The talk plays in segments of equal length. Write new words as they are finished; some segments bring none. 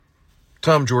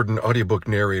Tom Jordan, audiobook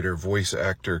narrator, voice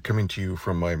actor, coming to you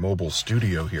from my mobile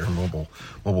studio here, mobile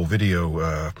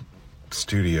video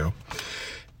studio.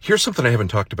 Here's something I haven't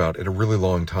talked about in a really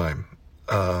long time,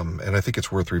 and I think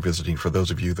it's worth revisiting for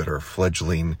those of you that are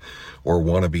fledgling or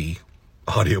wannabe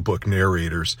audiobook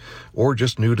narrators, or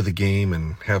just new to the game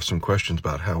and have some questions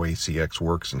about how ACX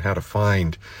works and how to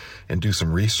find and do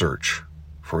some research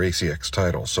for ACX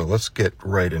titles. So let's get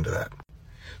right into that.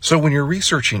 So when you're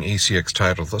researching ACX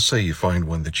titles, let's say you find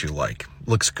one that you like.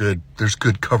 Looks good. There's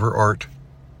good cover art.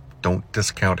 Don't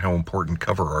discount how important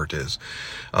cover art is.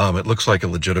 It looks like a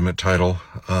legitimate title.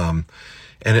 And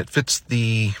it fits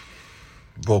the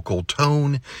vocal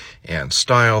tone and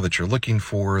style that you're looking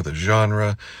for, the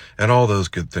genre, and all those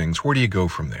good things. Where do you go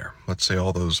from there? Let's say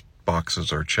all those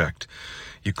boxes are checked.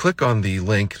 You click on the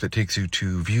link that takes you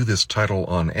to view this title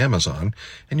on Amazon,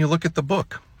 and you look at the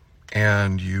book,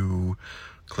 and you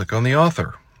click on the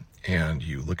author, and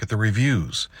you look at the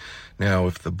reviews. Now,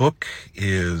 if the book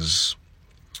has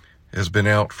been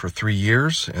out for 3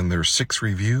 years and there's 6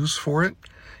 reviews for it,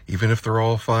 even if they're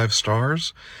all 5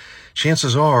 stars,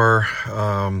 chances are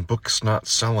book's not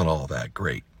selling all that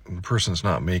great. The person's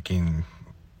not making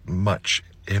much,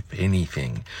 if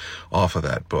anything, off of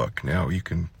that book. Now, you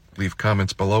can leave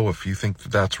comments below if you think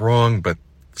that that's wrong, but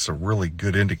it's a really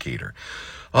good indicator.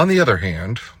 On the other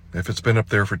hand, if it's been up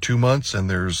there for 2 months and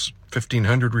there's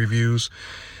 1,500 reviews,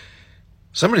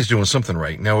 somebody's doing something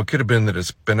right. Now, it could have been that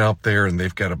it's been out there and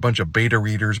they've got a bunch of beta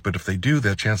readers, but if they do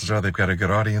that, chances are they've got a good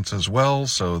audience as well.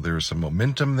 So there's some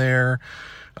momentum there.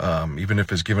 Even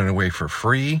if it's given away for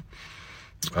free,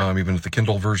 even if the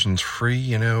Kindle version's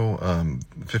free,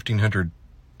 1,500,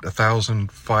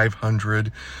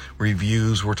 1,500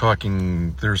 reviews. We're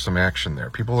talking, there's some action there.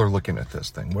 People are looking at this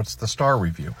thing. What's the star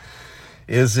review?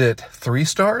 Is it 3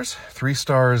 stars? 3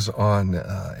 stars on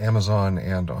Amazon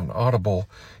and on Audible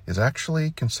is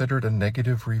actually considered a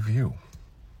negative review.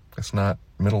 It's not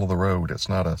middle of the road. It's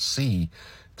not a C.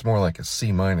 It's more like a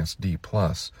C minus D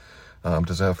plus.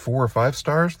 Does it have 4 or 5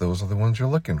 stars? Those are the ones you're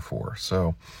looking for.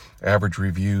 So average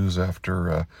reviews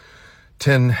after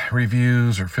 10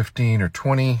 reviews or 15 or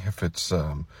 20. If it's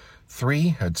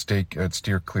 3, I'd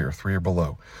steer clear, 3 or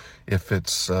below. If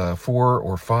it's 4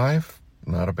 or 5,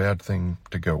 not a bad thing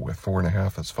to go with.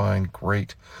 4.5 is fine.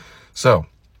 Great. So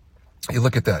you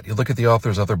look at that. You look at the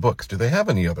author's other books. Do they have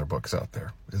any other books out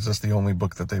there? Is this the only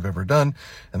book that they've ever done?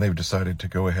 And they've decided to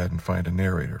go ahead and find a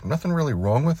narrator. Nothing really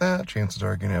wrong with that. Chances are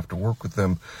you're going to have to work with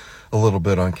them a little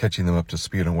bit on catching them up to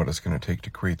speed on what it's going to take to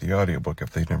create the audiobook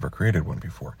if they've never created one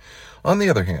before. On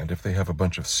the other hand, if they have a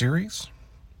bunch of series,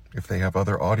 if they have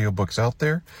other audiobooks out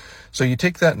there, so you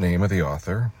take that name of the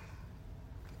author,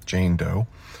 Jane Doe,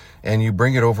 and you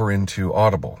bring it over into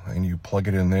Audible and you plug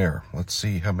it in there. Let's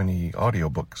see how many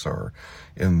audiobooks are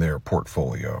in their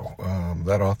portfolio.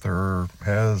 That author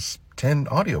has 10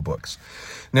 audiobooks.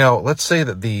 Now, let's say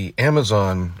that the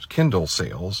Amazon Kindle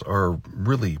sales are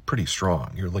really pretty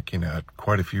strong. You're looking at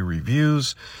quite a few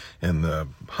reviews, and the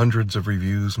hundreds of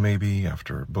reviews maybe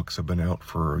after books have been out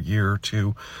for a year or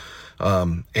two.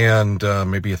 And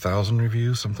maybe 1,000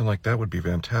 reviews, something like that would be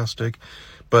fantastic.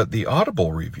 But the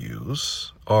Audible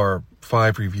reviews are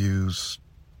 5 reviews,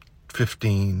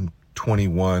 15,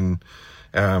 21,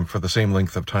 for the same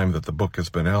length of time that the book has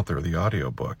been out there, the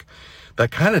audiobook.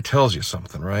 That kind of tells you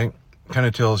something, right? Kind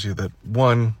of tells you that,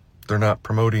 one, they're not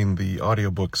promoting the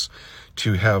audiobooks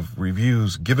to have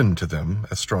reviews given to them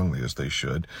as strongly as they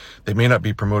should. They may not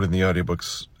be promoting the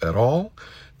audiobooks at all.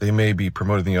 They may be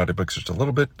promoting the audiobooks just a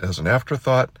little bit as an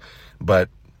afterthought, but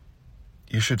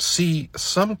you should see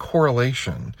some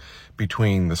correlation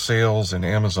between the sales in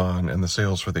Amazon and the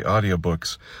sales for the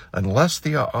audiobooks, unless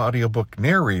the audiobook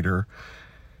narrator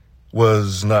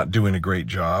was not doing a great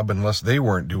job, unless they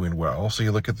weren't doing well. So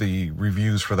you look at the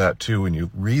reviews for that too, and you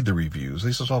read the reviews.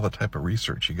 This is all the type of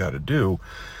research you got to do.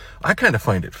 I kind of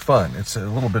find it fun. It's a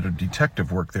little bit of detective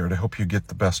work there to help you get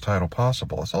the best title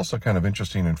possible. It's also kind of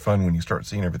interesting and fun when you start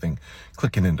seeing everything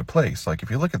clicking into place. Like if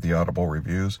you look at the Audible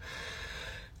reviews,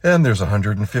 and there's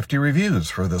 150 reviews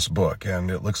for this book,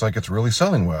 and it looks like it's really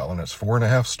selling well, and it's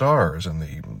 4.5 stars, and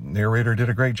the narrator did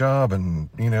a great job, and,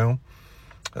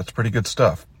 that's pretty good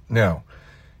stuff. Now,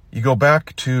 you go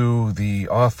back to the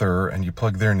author, and you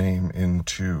plug their name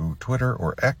into Twitter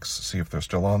or X, see if they're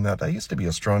still on that. That used to be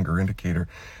a stronger indicator.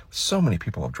 So many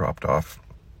people have dropped off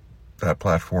that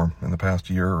platform in the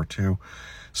past year or two,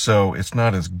 so it's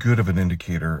not as good of an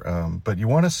indicator, but you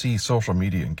want to see social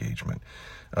media engagement.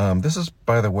 This is,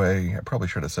 by the way, I probably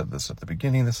should have said this at the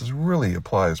beginning, really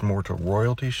applies more to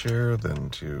royalty share than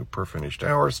to per finished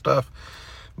hour stuff,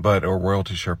 or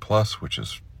royalty share plus, which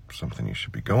is something you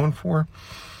should be going for.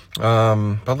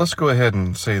 But let's go ahead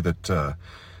and say that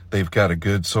they've got a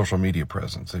good social media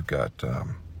presence. They've got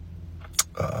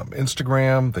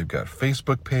Instagram, they've got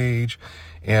Facebook page,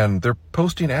 and they're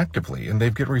posting actively, and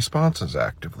they've getting responses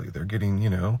actively. They're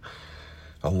getting,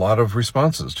 a lot of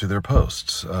responses to their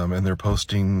posts, and they're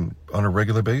posting on a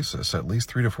regular basis, at least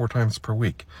 3 to 4 times per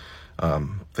week.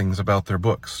 Things about their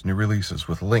books, new releases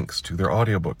with links to their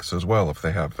audiobooks as well, if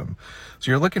they have them.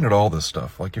 So you're looking at all this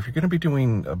stuff. Like if you're going to be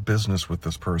doing a business with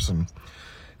this person,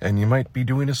 and you might be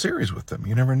doing a series with them,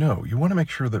 you never know. You want to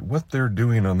make sure that what they're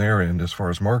doing on their end as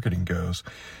far as marketing goes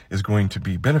is going to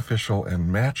be beneficial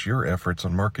and match your efforts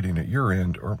on marketing at your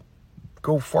end, or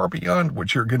go far beyond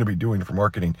what you're going to be doing for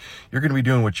marketing. You're going to be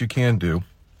doing what you can do.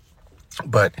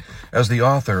 But as the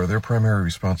author, their primary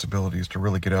responsibility is to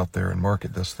really get out there and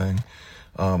market this thing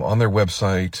on their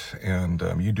website.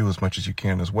 And you do as much as you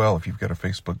can as well. If you've got a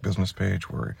Facebook business page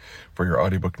where for your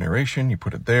audiobook narration, you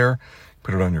put it there,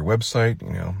 put it on your website,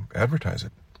 advertise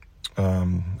it.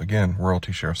 Again,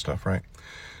 royalty share stuff, right?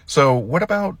 So what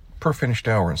about per finished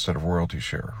hour instead of royalty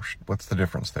share? What's the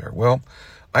difference there? Well,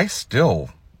 I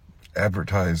still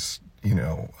advertise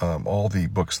all the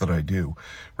books that I do,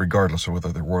 regardless of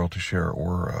whether they're royalty share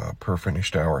or per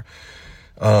finished hour.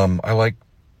 I like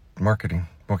marketing.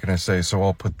 What can I say? So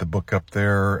I'll put the book up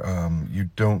there. You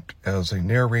don't, as a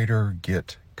narrator,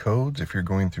 get codes if you're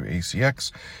going through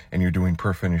ACX and you're doing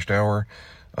per finished hour,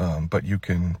 but you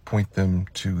can point them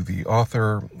to the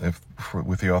author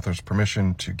with the author's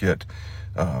permission to get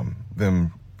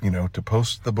them, to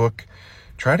post the book.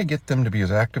 Try to get them to be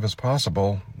as active as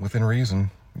possible within reason.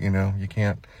 You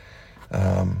can't,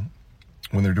 when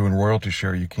they're doing royalty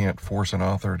share, you can't force an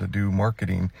author to do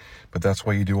marketing, but that's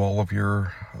why you do all of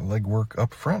your legwork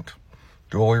up front.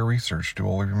 Do all your research, do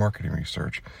all of your marketing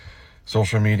research.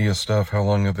 Social media stuff, how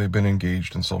long have they been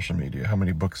engaged in social media? How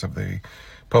many books have they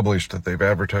published that they've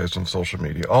advertised on social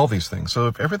media? All these things. So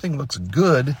if everything looks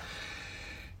good,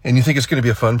 and you think it's going to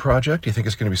be a fun project, you think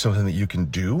it's going to be something that you can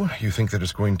do, you think that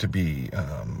it's going to be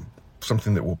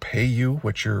something that will pay you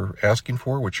what you're asking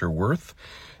for, what you're worth,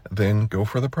 then go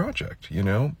for the project.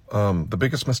 The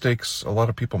biggest mistakes a lot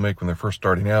of people make when they're first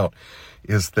starting out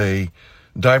is they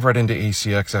dive right into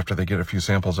ACX after they get a few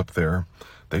samples up there.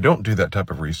 They don't do that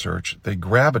type of research. They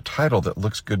grab a title that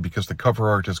looks good because the cover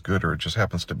art is good, or it just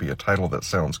happens to be a title that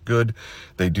sounds good.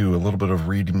 They do a little bit of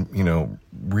reading,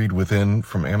 read within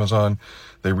from Amazon.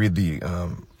 They read the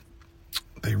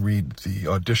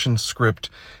audition script,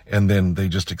 and then they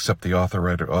just accept the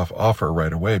offer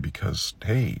right away because,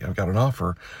 hey, I've got an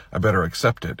offer, I better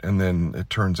accept it. And then it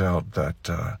turns out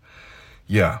that,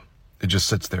 it just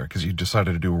sits there because you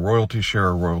decided to do a royalty share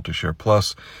or royalty share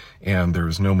plus, and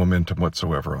there's no momentum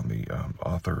whatsoever on the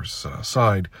author's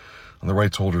side, on the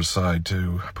rights holder's side,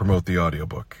 to promote the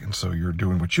audiobook. And so you're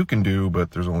doing what you can do,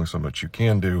 but there's only so much you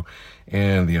can do.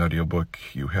 And the audiobook,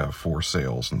 you have 4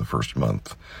 sales in the first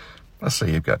month. Let's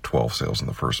say you've got 12 sales in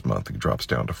the first month. It drops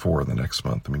down to 4 in the next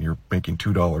month. I mean, you're making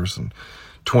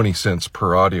 $2.20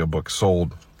 per audiobook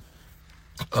sold.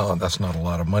 That's not a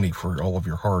lot of money for all of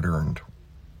your hard-earned,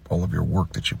 all of your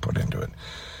work that you put into it.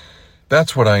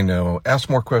 That's what I know. Ask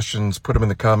more questions. Put them in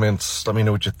the comments. Let me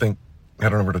know what you think.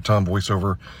 Head on over to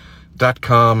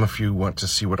tomvoiceover.com if you want to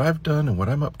see what I've done and what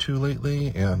I'm up to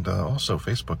lately. And also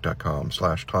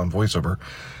facebook.com/tomvoiceover.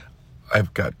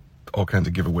 I've got all kinds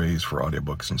of giveaways for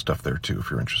audiobooks and stuff there too, if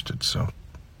you're interested. So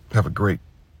have a great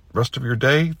rest of your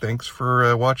day. Thanks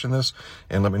for watching this,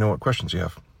 and let me know what questions you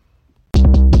have.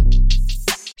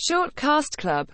 Shortcast Club.